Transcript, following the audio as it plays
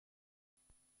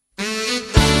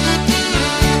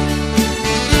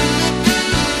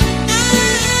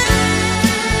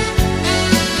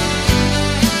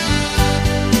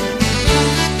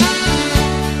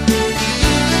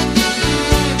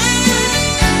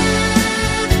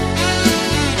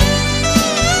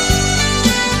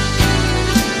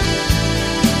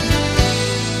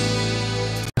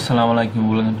Assalamualaikum,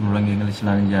 welcome to Rohingya English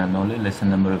Lesson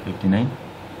number 59.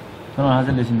 So now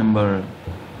lesson number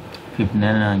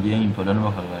 59 again important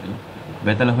vocabulary.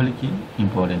 Better holi ki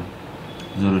important,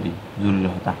 जरूरी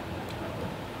होता.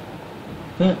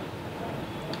 तो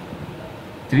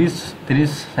 30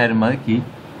 side मार की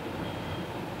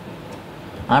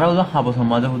आराउ दा हाबो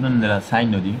समाज होदन नेला साइन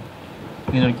नदी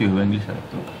किनर के हो इंग्लिश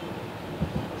तो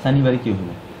सानी बारे के हो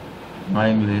मार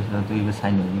इंग्लिश तो ये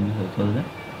साइन नदी इंग्लिश तो है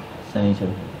साइन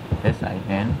चल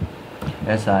SINGNATURE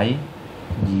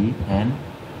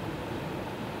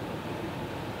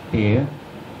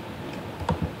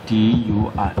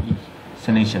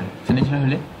signature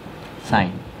হলে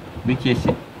সাইন বি কি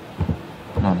আছে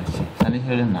নন আছে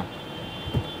signature হলে না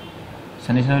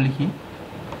signature হলে কি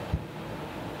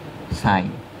সাইন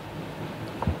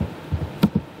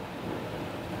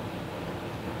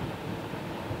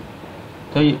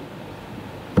তো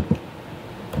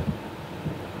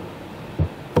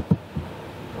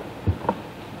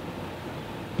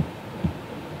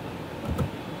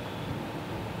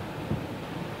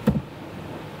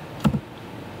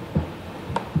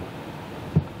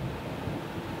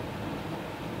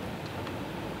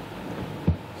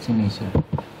signature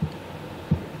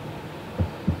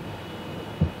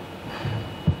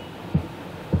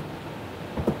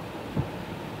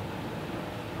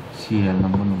serial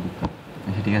number নব্বইটা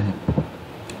আচ্ছা ঠিক আছে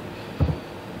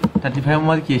 35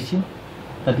 মাঝে কি আছে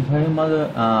 35 মাঝে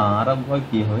আরব হয়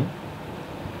কি হয়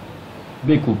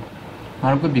বেকুব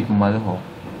আরব বেকুব মাঝে হয়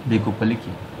বেকুব বলে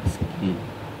কি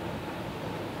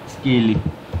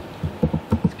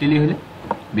স্কেলি হলে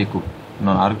বেকুব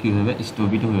না আর কি হবে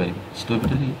স্টুপিড হবে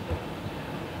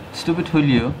স্টুপিড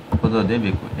হইলেও কত দে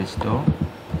বেকু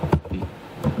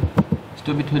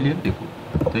স্টুপিড হইলেও বেকু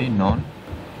তাই নন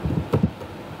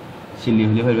সিলি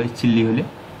হলে হবে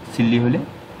সিলি হলে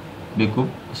বেকু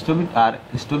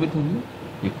স্টুপিড হইলে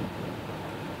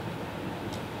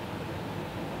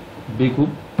বেকু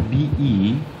BEK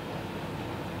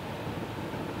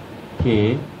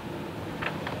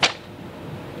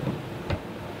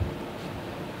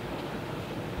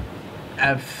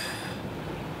F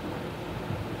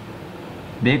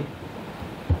big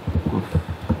goof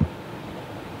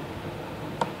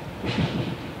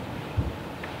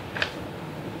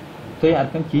तो ये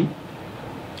आत्म की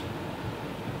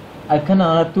अखन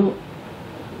आना तो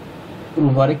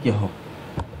रुहारे क्या हो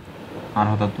आना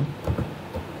होता तो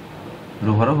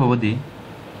रुहारा हो बदी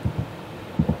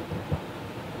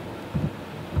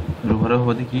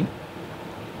की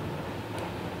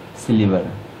सिल्वर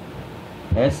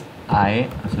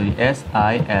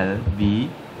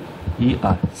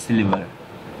SILVER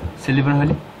सिल्वर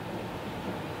হলে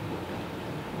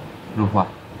রূপা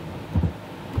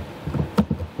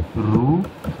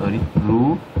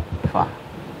রূপা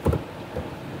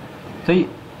তো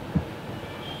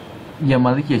ये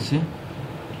हमारे কি আছে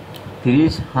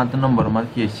 30 हाथ नंबर हमारे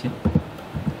কি আছে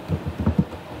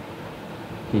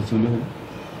কেচুলি হলো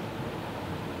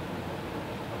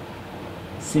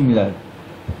সিমিলার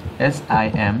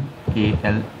SIMAR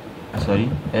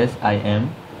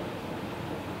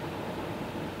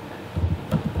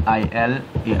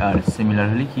সিমিলার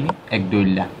হলে কি এক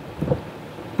দইলা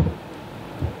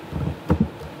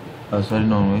সরি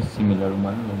নন সিমিলার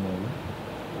মানে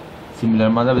সিমিলার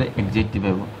মানে এডজেক্টিভ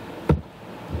হবে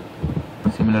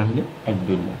সিমিলার হলে এক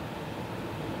দইলা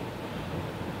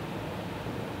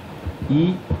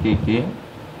EKK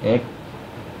এক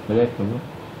বলে হলো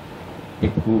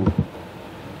একু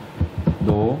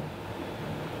दो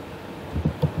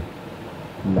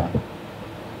ला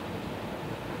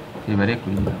এবারে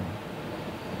কই দিলাম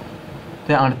তো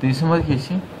 38 নম্বর কি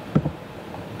আছে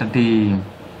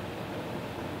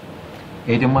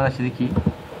 38 নম্বর আছে কি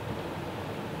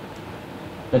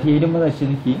 38 নম্বর আছে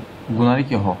কি গুণারি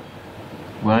কি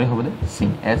হবে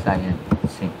সিন SIN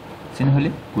সিন হলে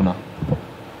গুণা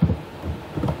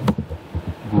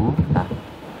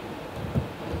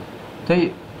তো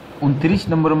 29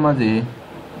 नंबर माजे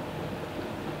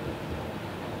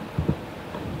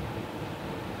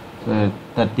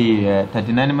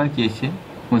 39 नंबर की আছে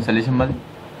 39 नंबर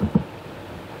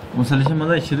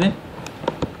আছে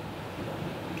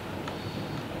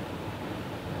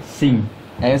সিং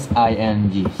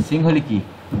SING সিং হলে কি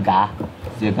গা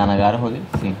যে গানাগার হলে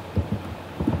সিং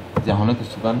যে হলো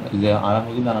কিছু গান যে আরা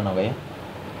হলে গানা না গায়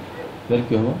ফের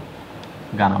কি হবে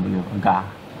গানা বলে গা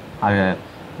আর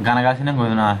গানা গাছে না কই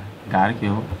না গার কি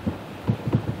হবে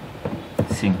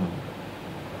সিং হবে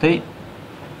তো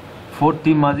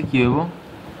 40 মাঝে কি হবে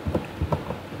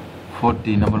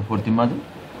 40 नंबर 40 माजे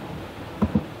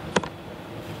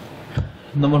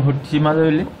नंबर 40 माजे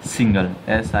হলে সিঙ্গেল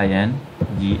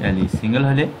SINGLE সিঙ্গেল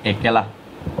হলে একলা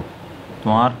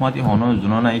তোমার মাতি হনো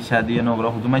জুনো নাই শাদি নগর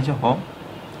হুদু মাইছে হ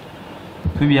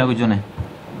তুই বিয়া করছো না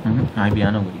আমি বিয়া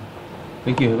নকরি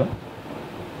তুই কি হইবা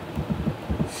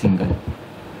সিঙ্গল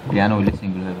বিয়া নইলে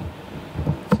সিঙ্গল হইবা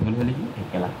সিঙ্গল হলে কি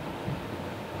একেলা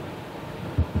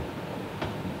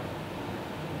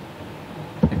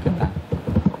একেলা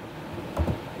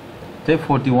তাই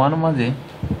 41 মাঝে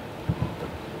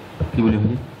কি বলি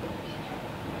হলি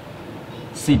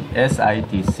সিট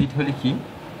SIT সিট হলে কি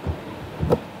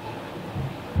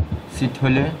সিট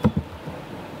হলে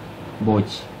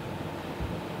বইচ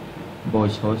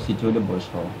বইচ হও সিট হলে বইচ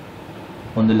হও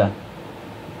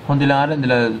হন্দিলা আর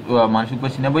দিলা মানসিক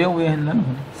বসিনা বই ওই হেনলা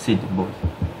সিট বই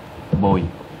বই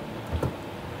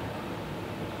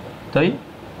তাই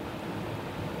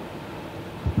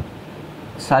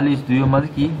 42 মাঝে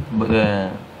কি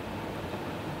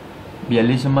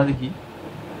 42 মাঝে কি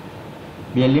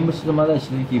 42 বছর মাঝে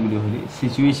আসলে কি বলি হলি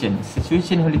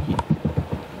সিচুয়েশন হলে কি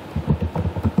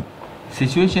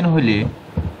সিচুয়েশন হলে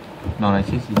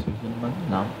ননাইছে সিচুয়েশন মানে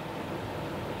নাম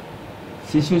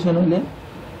সিচুয়েশন হলে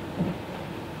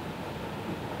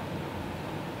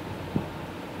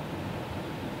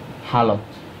হালত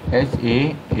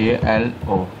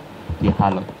HAALO কি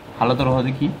হালতের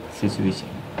হচ্ছে কি সিচুয়েশন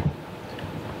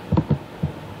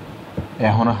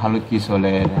এখন হালত কি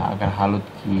চলে আগার হালত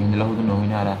কি হিন্দলা হতো নহয়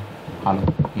না আর হালত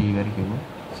এইবার কি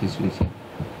সিচুয়েশন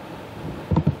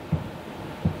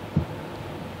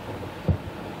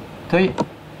তো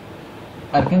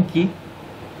আর কি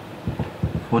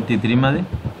 43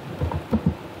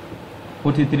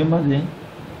 মাঝে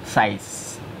সাইজ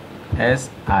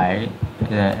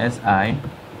SIZE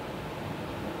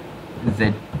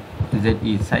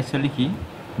সাইজ হলে কি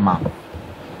মাপ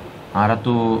আর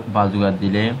তো বাজুগার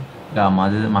দিলে গা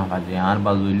মাঝে মাপ আছে আর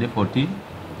বাজু হইলে 40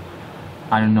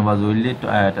 আর অন্য বাজু হইলে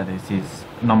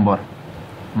নম্বর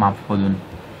মাপ হদুন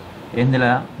এন দিলা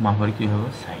মাপের কি হবে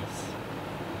সাইজ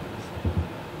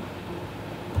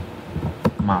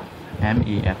মাপ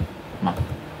MAF মাপ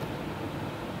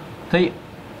তাই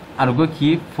আর কি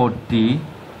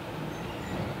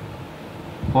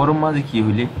 44 মাঝে কি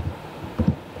হইলে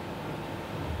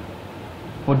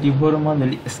 44 মাঝে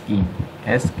হলে স্কিন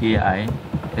SKIN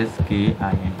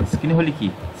স্কিন হলে কি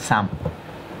সাম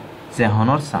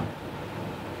জেহনৰ সাম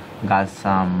গাছ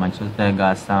সাম মাছৰ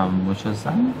গাছ সাম মুছৰ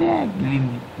সাম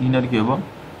লিনৰ কি হ'ব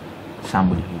সাম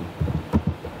বুলি হ'ব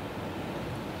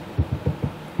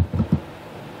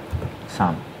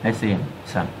সাম SAM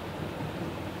সাম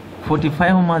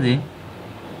 45 মাঝে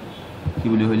কি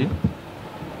বলি হইলে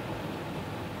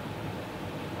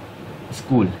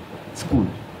স্কুল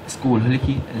হলে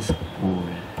কি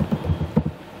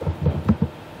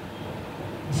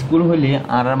স্কুল হলে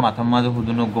আর মাথার মাঝে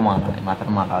হুদুন গোমানা মাথার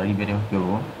মাথা ইবারে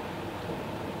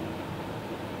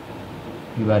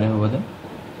হইব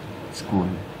স্কুল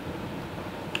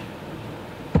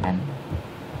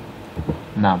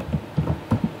নাম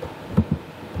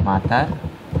মাথার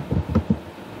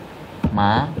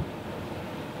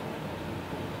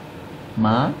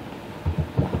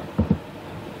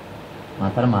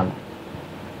মাথার মালা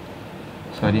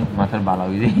সরি মাথার বালা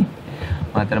বুঝি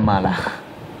মাথার মালা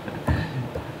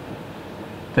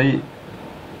তাই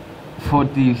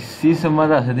 46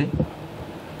 মাঝে আছে দে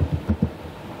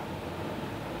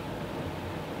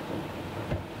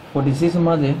 46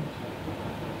 মাঝে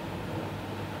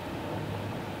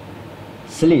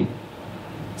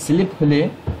স্লিপ হলে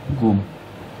ঘুম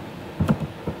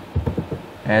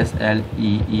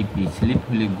SLEEP স্লিপ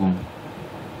হলে ঘুম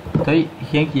তাই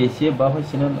হিয়া কি আছে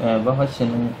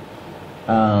বাহাসিন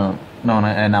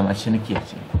নাম আছে কি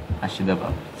আছে আসি দেবা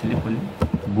স্লিপ হলে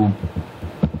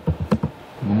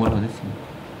ঘুমর হলে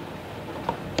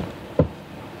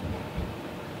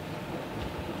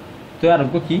তো আর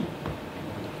কি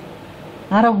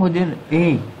আর হদের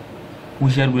এই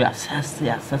হুঁশিয়ার গুলি আস্তে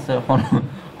আস্তে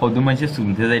হদু মানুষের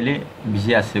চুলতে যাইলে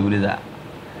বেশি আসছে বলে যা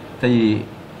তাই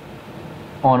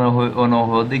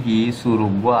অনহদে কি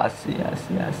সুরব্য আসছে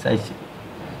আইছে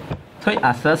তাই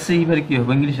আস্তে এবার কি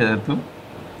হবে ইংলিশে তো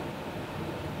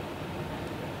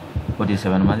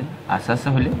 47 মাঝে আস্তে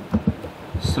হলে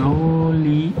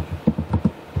স্লোলি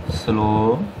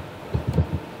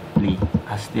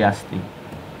আস্তে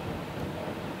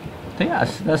তাই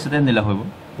আস্তে নিলা হইব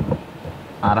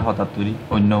আর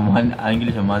 77 অন্য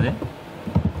ইংলিশের মাঝে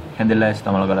হ্যান্ডেলা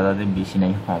ইস্তেমাল করা যাতে বেশি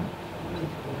নাই কম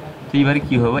তো এবারে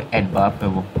কি হবে অ্যাডভার্ব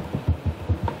হইব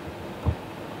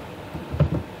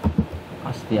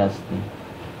আস্তে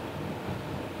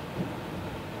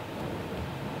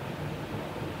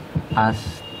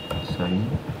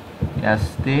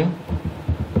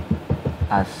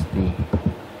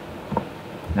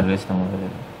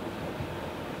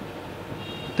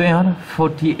তো তো এখন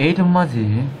 48 এর মাঝে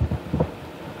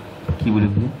কি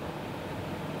বলবো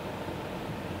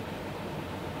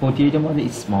 48 এর মাঝে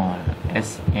স্মল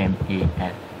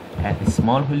SMAL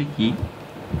স্মল হলে কি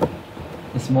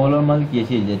স্মল এর মাঝে কি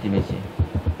আছে যেতে বেশি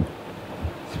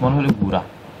স্মল হলে গুড়া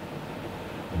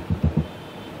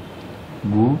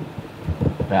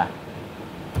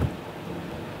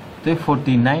তো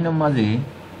 49 এর মাঝে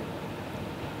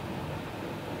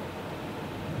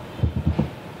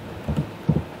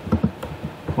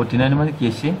 49 মানে কি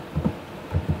আছে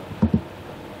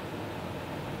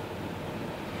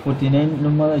 49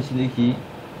 নম্বর আছে দেখি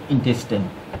ইন্টেস্টাইন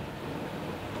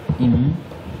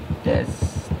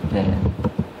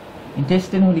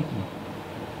হলে কি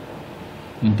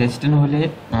ইন্টেস্টাইন হলে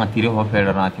আঁতিরে হবে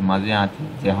ফেডার আঁতি মাঝে আঁতি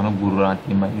যেহনো গুরুর আঁতি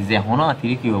যেহনো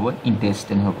আঁতিরে কি হবে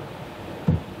ইন্টেস্টাইন হবে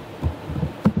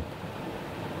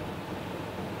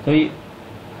তো এই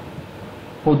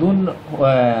পদুন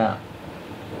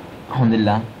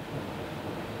আলহামদুলিল্লাহ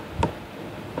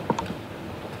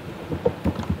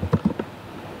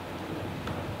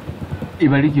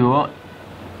এবারে কি হবো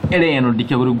এটা এনোর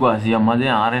দিকে করে গুয়াছি আমাদের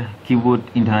আর কিবোর্ড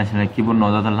ইন্টারন্যাশনাল কিবোর্ড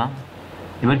নজাতালাম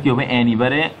এবার কি হবে এন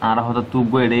এবারে আর হয়তো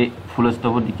তুগো এটা ফুল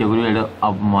স্টপ দিকে করে এটা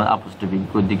আপোস্ট্রফি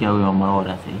কোড দিকে হবে আমার ওর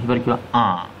আছে এবার কি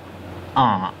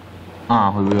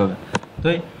হইবে হবে তো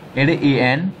এটা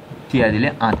এন টিয়া দিলে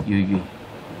আতি হয়ে গিয়ে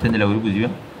তেন্দলা করে বুঝিবে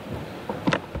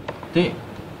তো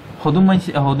হদুন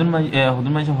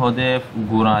মানসি হদে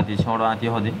গোড়া আতি ছড়া আতি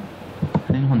হদে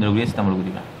হন্দ্র করে ইস্তেমাল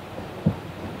করিবা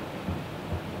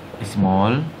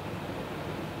small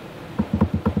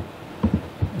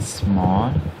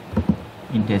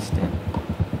intestine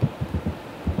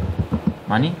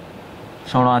মানে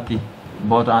ছড়াতি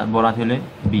বড়াতি হলে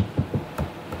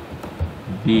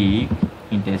big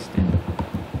intestine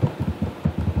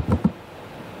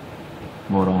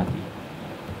বড় হাতি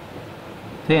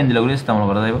তো এন্ড লাগলে ইস্তেমাল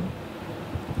করা যাবে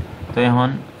তো এখন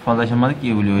 50 এর মধ্যে কি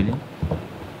বলি হইলে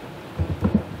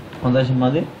 50 এর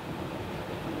মধ্যে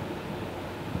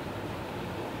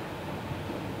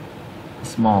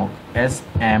স্মোক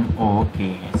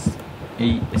SMOKS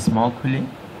এই স্মোক হলে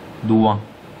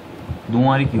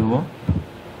ধোঁয়ার কি হবো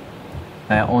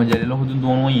অঞ্জলি হতো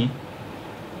ধোঁয়াই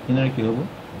এনার কি হবো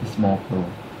স্মোক হবো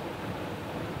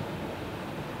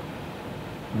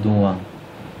ধোঁয়া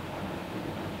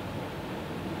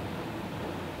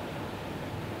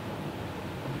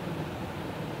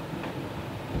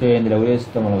তো এগুলো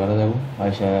ইস্তেমাল করা যাবো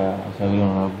আশাগুলো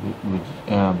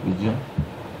বুঝছো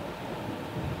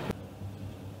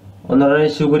ওনারা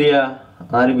শুক্রিয়া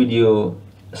আর ভিডিও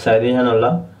সাইডে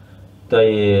হানলা তাই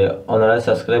ওনারা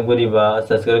সাবস্ক্রাইব করিবা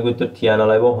সাবস্ক্রাইব করতে ঠিয়া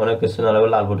নালাইব অনেক কিছু নালাইব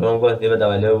লাল বটন করে দিবে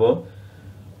দাবাইলে হবো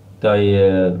তাই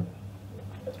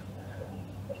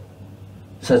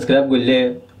সাবস্ক্রাইব করলে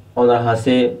ওনার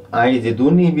হাসে আই যে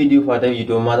দুনি ভিডিও ফাটাই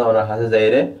ইউটিউব মাঝে ওনার হাসে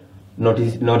যাইরে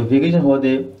নোটিফিকেশন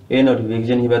হতে এই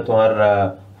নোটিফিকেশন হিবা তোমার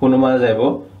ফোন মাঝে যাইব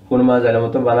ফোন মাঝে যাইলে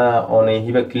মতো বানা অনেক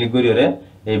হিবা ক্লিক করিরে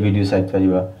এই ভিডিও সাইট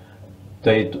পারিবা তো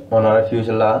ওনারা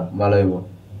ফিউচার ভালো হইব